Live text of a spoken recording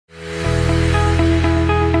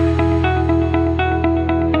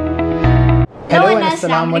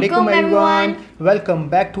Assalamualaikum everyone. Welcome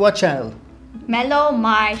back to our channel, Mellow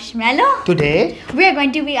Marshmellow. Today we are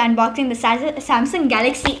going to be unboxing the Samsung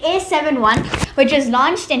Galaxy A71, which was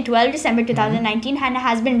launched in 12 December 2019 and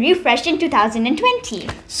has been refreshed in 2020.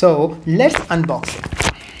 So let's unbox it.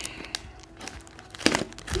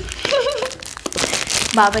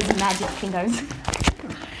 Baba's magic fingers.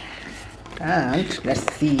 And let's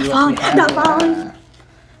see what we have. Found.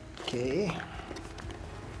 Okay.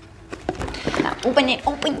 Now open it.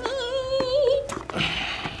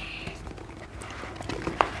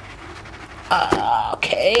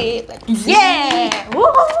 Okay. Yeah!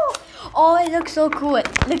 Woohoo! Oh, it looks so cool.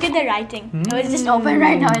 Look at the writing. It was just open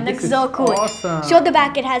right now. It looks so cool. Awesome. Show the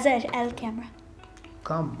back. It has an L camera.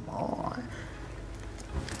 Come on.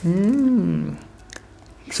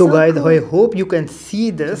 So guys, cool. I hope you can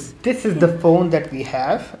see this. This is the phone that we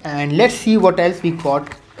have, and let's see what else we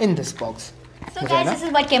got in this box. So guys, this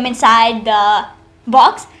is what came inside the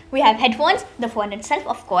box. We have headphones, the phone itself,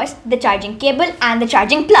 of course, the charging cable, and the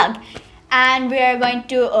charging plug. And we are going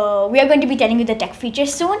to be telling you the tech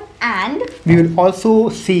features soon, and we will also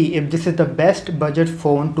see if this is the best budget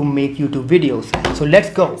phone to make YouTube videos. So let's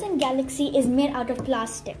go. Samsung Galaxy is made out of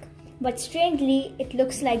plastic, but strangely it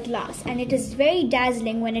looks like glass, and it is very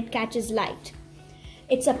dazzling when it catches light.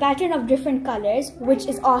 It's a pattern of different colors, which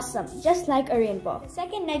is awesome, just like a rainbow. The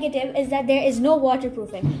second negative is that there is no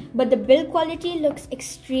waterproofing, but the build quality looks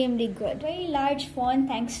extremely good. Very large phone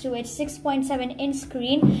thanks to its 6.7-inch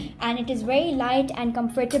screen, and it is very light and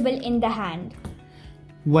comfortable in the hand.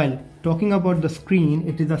 Well, talking about the screen,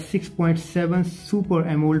 it is a 6.7 Super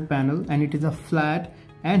AMOLED panel, and it is a flat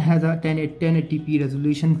and has a 1080p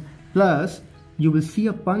resolution. Plus, you will see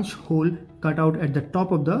a punch hole cut out at the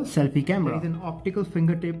top of the selfie camera. There is an optical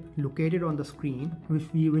fingertip located on the screen,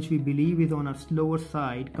 which we believe is on a slower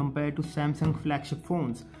side compared to Samsung flagship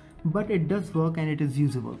phones. But it does work and it is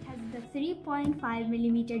usable. It has the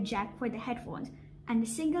 3.5mm jack for the headphones and a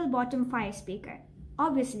single bottom fire speaker.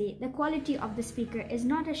 Obviously, the quality of the speaker is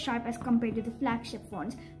not as sharp as compared to the flagship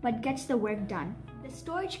phones, but gets the work done. The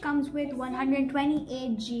storage comes with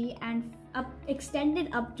 128GB and extended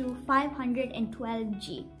up to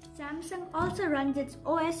 512GB. Samsung also runs its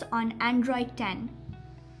OS on Android 10.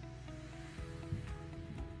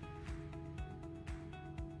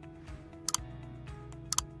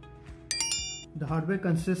 The hardware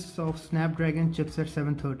consists of Snapdragon chipset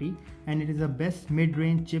 730, and it is the best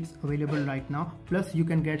mid-range chips available right now. Plus you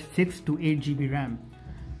can get 6 to 8GB RAM.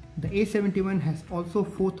 The A71 has also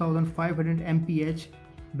 4500 mAh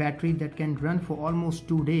battery that can run for almost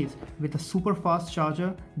 2 days. With a super fast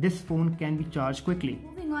charger, this phone can be charged quickly.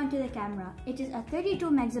 Moving on to the camera, it is a 32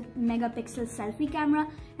 megapixel selfie camera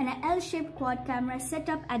and an L-shaped quad camera set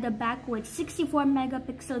up at the back with 64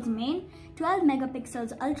 megapixels main, 12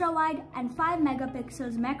 megapixels ultra wide, and 5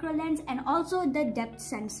 megapixels macro lens, and also the depth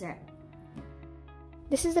sensor.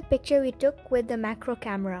 This is the picture we took with the macro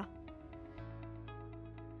camera.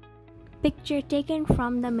 Picture taken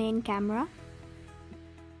from the main camera.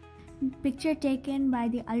 Picture taken by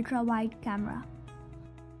the ultra-wide camera.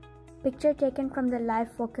 Picture taken from the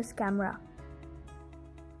live focus camera.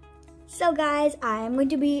 So guys, I am going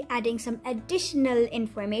to be adding some additional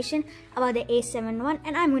information about the A71,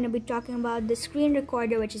 and I'm going to be talking about the screen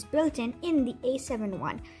recorder which is built in the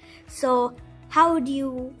A71. So how do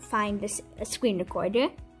you find this screen recorder?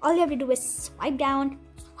 All you have to do is swipe down,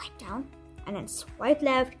 and then swipe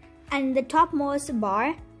left, and the topmost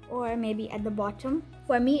bar, or maybe at the bottom,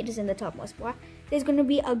 for me it is in the topmost bar, there's going to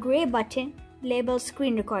be a gray button labeled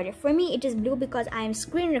screen recorder. For me it is blue because I am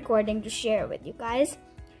screen recording to share with you guys,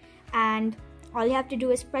 and all you have to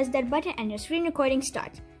do is press that button and your screen recording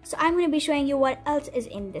starts. So I'm going to be showing you what else is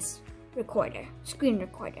in this screen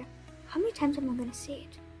recorder. How many times am I going to say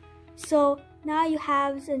it? So now you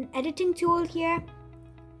have an editing tool here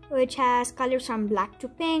which has colors from black to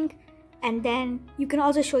pink, and then you can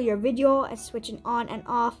also show your video and switch it on and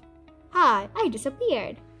off. Hi, I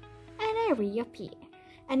disappeared and I reappear.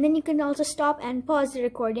 And then you can also stop and pause the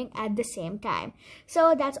recording at the same time.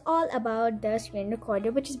 So that's all about the screen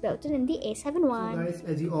recorder which is built in the A71. So guys,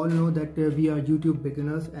 as you all know that we are YouTube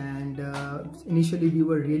beginners, and initially we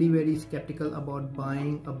were really very skeptical about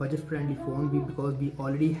buying a budget friendly phone because we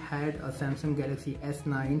already had a Samsung Galaxy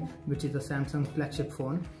S9, which is a Samsung flagship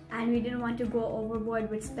phone. And we didn't want to go overboard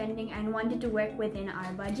with spending and wanted to work within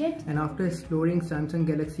our budget. And after exploring Samsung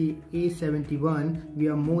Galaxy A71, we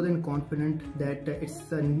are more than confident that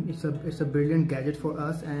it's a brilliant gadget for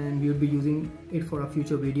us, and we will be using it for our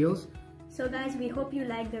future videos. So guys, we hope you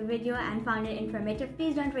liked the video and found it informative.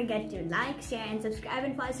 Please don't forget to like, share and subscribe,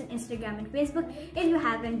 and follow us on Instagram and Facebook if you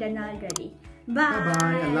haven't done already. Bye. Bye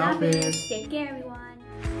bye. Allah Hafiz. Take care everyone.